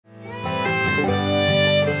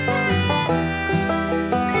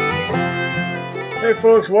Hey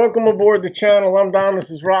folks, welcome aboard the channel. I'm Don, this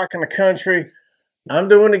is Rockin' the Country. I'm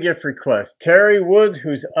doing a gift request. Terry Woods,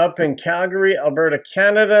 who's up in Calgary, Alberta,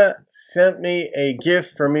 Canada, sent me a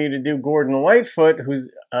gift for me to do Gordon Lightfoot,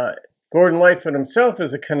 Gordon Lightfoot himself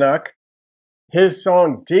is a Canuck. His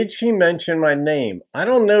song, Did She Mention My Name? I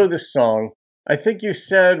don't know this song. I think you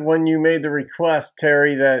said when you made the request,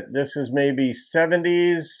 Terry, that this is maybe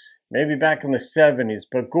 70s, maybe back in the 70s,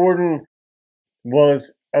 but Gordon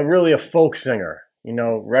was really a folk singer. You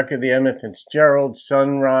know, Wreck of the Emmett Fitzgerald,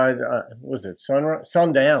 Sunrise, was it Sunrise?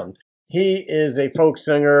 Sundown. He is a folk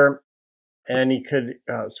singer, and he could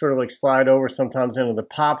sort of like slide over sometimes into the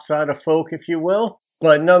pop side of folk, if you will.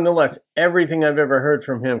 But nonetheless, everything I've ever heard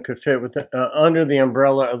from him could fit with under the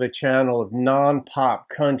umbrella of the channel of non-pop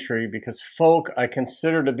country, because folk I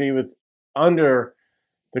consider to be under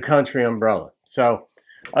the country umbrella. So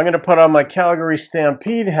I'm going to put on my Calgary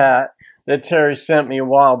Stampede hat that Terry sent me a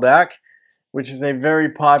while back, which is a very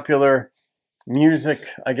popular music,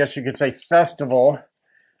 I guess you could say, festival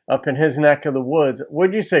up in his neck of the woods.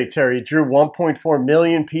 What'd you say, Terry? It drew 1.4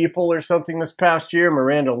 million people or something this past year.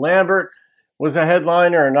 Miranda Lambert was a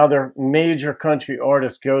headliner, and other major country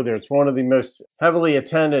artists go there. It's one of the most heavily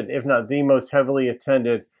attended, if not the most heavily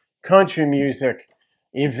attended, country music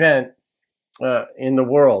event in the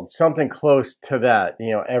world. Something close to that,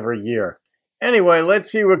 you know, every year. Anyway,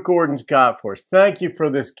 let's see what Gordon's got for us. Thank you for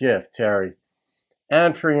this gift, Terry,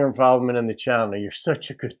 and for your involvement in the channel. You're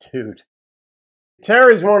such a good dude.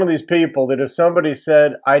 Terry's one of these people that if somebody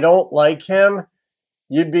said, I don't like him,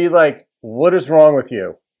 you'd be like, what is wrong with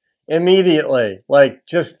you? Immediately, like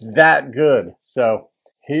just that good. So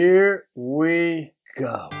here we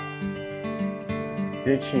go.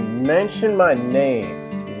 Did she mention my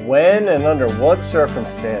name? When and under what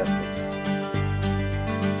circumstances?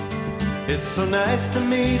 It's so nice to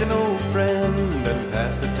meet an old friend and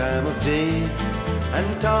pass the time of day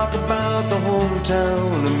and talk about the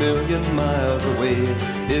hometown a million miles away.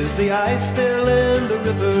 Is the ice still in the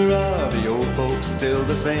river? Are the old folks still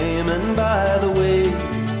the same? And by the way,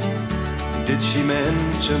 did she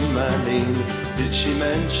mention my name? Did she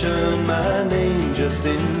mention my name just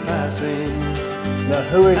in passing? Now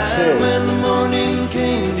who is she? And when the morning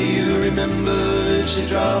came, do you remember if she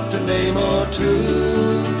dropped a name or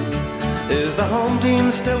two? Is the home team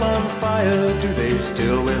still on fire? Do they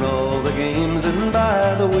still win all the games? And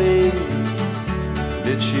by the way,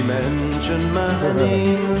 did she mention my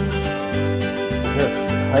name?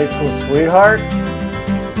 Yes, high school sweetheart?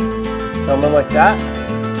 Someone like that?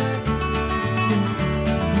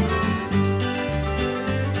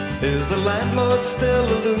 Is the landlord still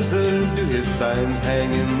a loser? Do his signs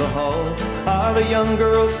hang in the hall? Are the young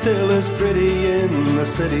girls still as pretty in the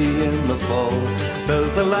city in the fall?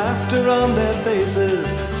 Does the laughter on their faces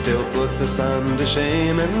still put the sun to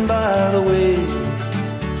shame? And by the way,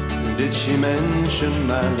 did she mention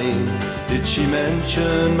my name? Did she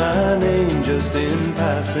mention my name just in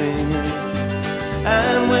passing?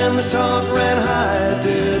 And when the talk ran high,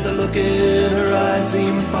 did the look in her eyes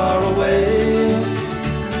seem far away?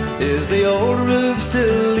 Is the old roof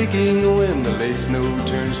still leaking when the late snow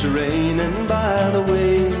turns to rain? And by the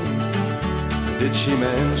way, did she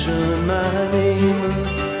mention my name?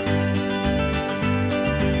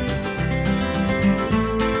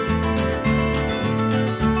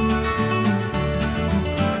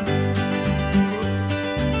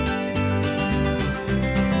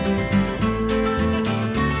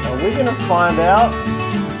 Are we gonna find out?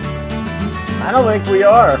 I don't think we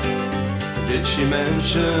are. Did she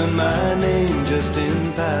mention my name just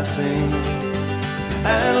in passing?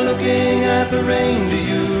 And looking at the rain, do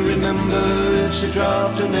you remember if she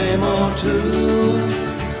dropped a name or two?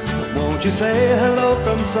 Won't you say hello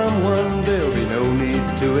from someone? There'll be no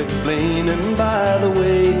need to explain. And by the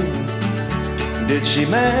way, did she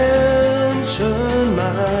mention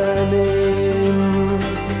my name?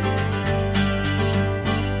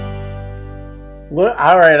 Look,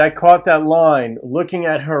 all right, I caught that line. Looking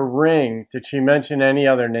at her ring, did she mention any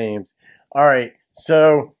other names? All right,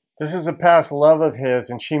 so this is a past love of his,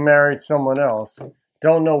 and she married someone else.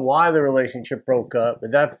 Don't know why the relationship broke up,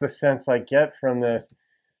 but that's the sense I get from this.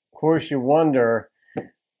 Of course, you wonder.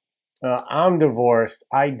 I'm divorced.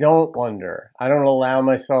 I don't wonder. I don't allow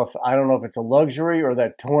myself. I don't know if it's a luxury or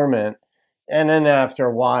that torment. And then after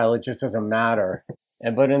a while, it just doesn't matter.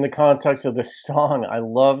 But in the context of the song, I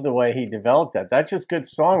love the way he developed that. That's just good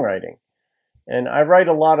songwriting. And I write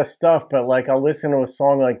a lot of stuff, but like I'll listen to a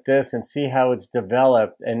song like this and see how it's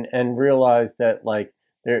developed and realize that like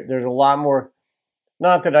there's a lot more,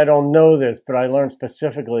 not that I don't know this, but I learned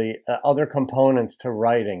specifically other components to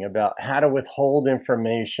writing about how to withhold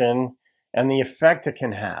information and the effect it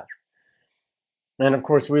can have. And of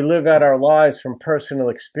course, we live out our lives from personal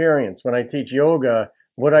experience. When I teach yoga,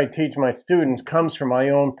 what I teach my students comes from my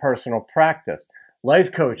own personal practice.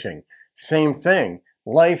 Life coaching, same thing.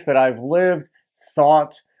 Life that I've lived,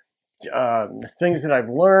 thoughts, things that I've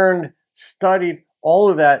learned, studied, all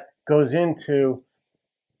of that goes into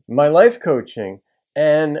my life coaching.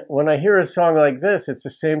 And when I hear a song like this, it's the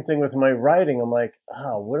same thing with my writing. I'm like,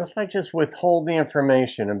 oh, what if I just withhold the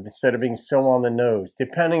information instead of being so on the nose,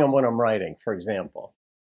 depending on what I'm writing, for example.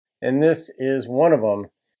 And this is one of them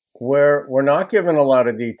where we're not given a lot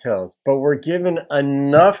of details, but we're given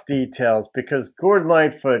enough details because Gordon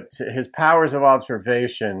Lightfoot, his powers of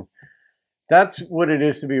observation, that's what it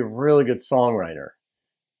is to be a really good songwriter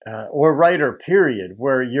or writer, period,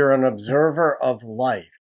 where you're an observer of life.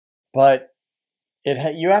 But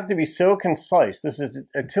you have to be so concise. This is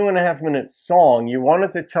a 2.5-minute song. You want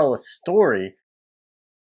it to tell a story.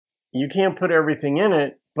 You can't put everything in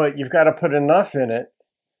it, but you've got to put enough in it.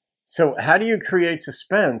 So how do you create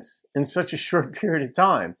suspense in such a short period of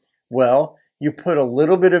time? Well, you put a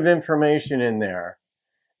little bit of information in there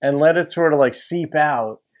and let it sort of like seep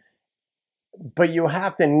out. But you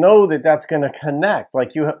have to know that that's going to connect.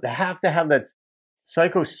 Like you have to have that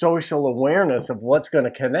psychosocial awareness of what's going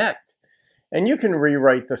to connect. And you can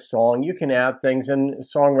rewrite the song, you can add things, and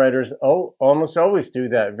songwriters almost always do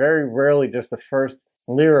that. Very rarely does the first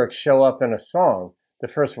lyric show up in a song, the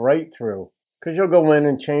first write through. Because you'll go in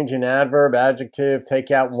and change an adverb, adjective,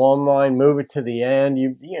 take out one line, move it to the end.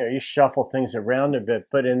 You shuffle things around a bit.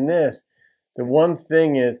 But in this, the one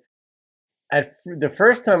thing is, the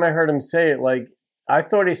first time I heard him say it, like I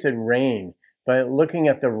thought he said rain. But looking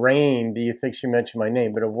at the rain, do you think she mentioned my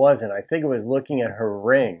name? But it wasn't. I think it was looking at her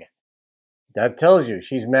ring. That tells you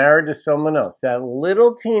she's married to someone else. That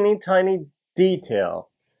little teeny tiny detail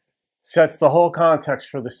sets the whole context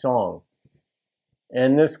for the song.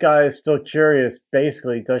 And this guy is still curious,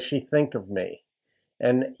 basically, does she think of me?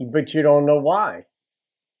 But you don't know why.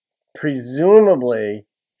 Presumably,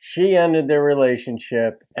 she ended their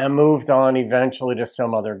relationship and moved on eventually to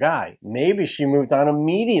some other guy. Maybe she moved on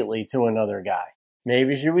immediately to another guy.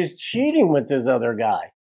 Maybe she was cheating with this other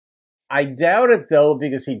guy. I doubt it, though,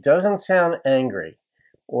 because he doesn't sound angry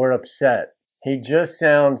or upset. He just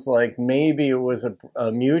sounds like maybe it was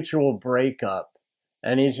a mutual breakup,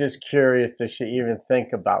 and he's just curious, does she even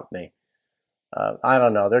think about me? I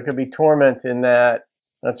don't know. There could be torment in that.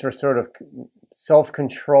 That's for sort of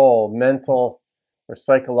self-control, mental or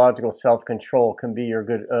psychological self-control can be a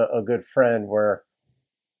good friend where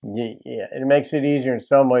it makes it easier in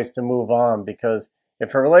some ways to move on, because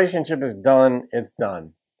if a relationship is done, it's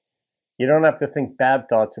done. You don't have to think bad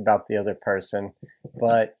thoughts about the other person,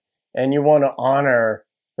 and you want to honor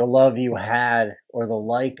the love you had or the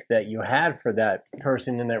like that you had for that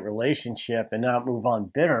person in that relationship and not move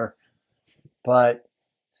on bitter. But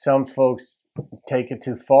some folks take it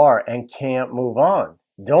too far and can't move on,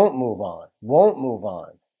 don't move on, won't move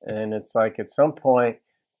on. And it's like at some point,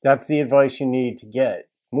 that's the advice you need to get.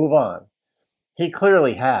 Move on. He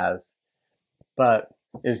clearly has, but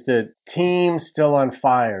is the team still on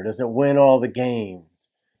fire? Does it win all the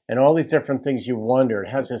games? And all these different things you wonder. It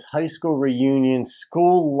has this high school reunion,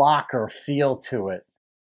 school locker feel to it.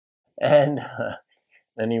 And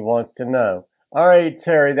he wants to know. All right,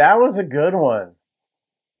 Terry, that was a good one.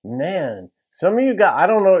 Man, some of you guys, I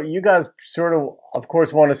don't know, you guys sort of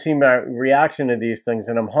course, want to see my reaction to these things,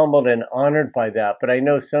 and I'm humbled and honored by that. But I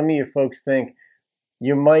know some of you folks think,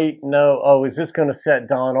 you might know, oh, is this going to set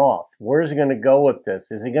Don off? Where's he going to go with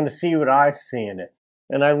this? Is he going to see what I see in it?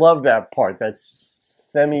 And I love that part, that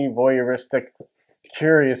semi-voyeuristic,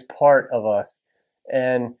 curious part of us.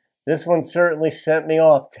 And this one certainly sent me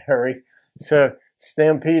off, Terry. So,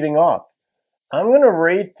 stampeding off. I'm going to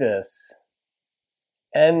rate this.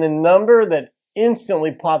 And the number that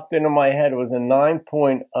instantly popped into my head was a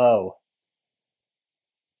 9.0.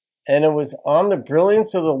 And it was on the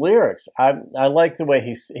brilliance of the lyrics. I like the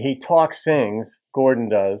way he talks, sings, Gordon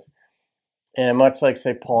does, and much like,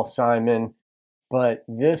 say, Paul Simon. But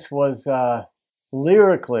this was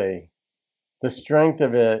lyrically, the strength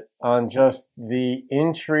of it on just the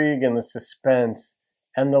intrigue and the suspense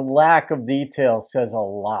and the lack of detail says a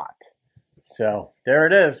lot. So there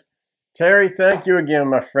it is. Terry, thank you again,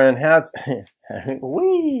 my friend. Hats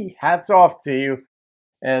off to you.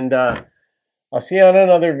 And I'll see you on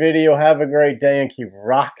another video. Have a great day and keep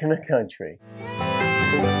rocking the country.